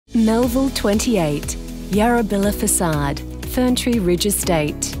Melville 28, Yarrabilla Facade, Ferntree Ridge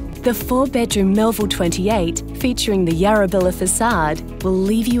Estate. The 4-bedroom Melville 28, featuring the Yarrabilla facade, will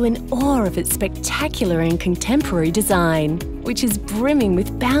leave you in awe of its spectacular and contemporary design, which is brimming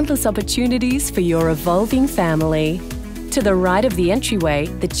with boundless opportunities for your evolving family. To the right of the entryway,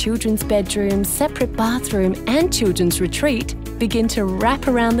 the children's bedroom, separate bathroom and children's retreat begin to wrap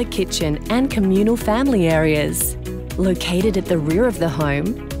around the kitchen and communal family areas. Located at the rear of the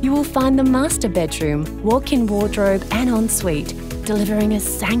home, you will find the master bedroom, walk-in wardrobe and ensuite, delivering a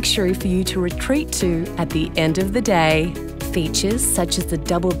sanctuary for you to retreat to at the end of the day. Features such as the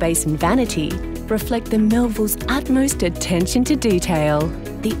double basin vanity reflect the Melville's utmost attention to detail.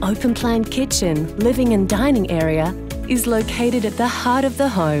 The open-plan kitchen, living and dining area is located at the heart of the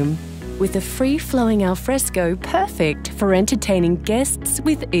home, with a free-flowing alfresco perfect for entertaining guests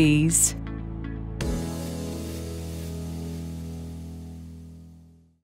with ease.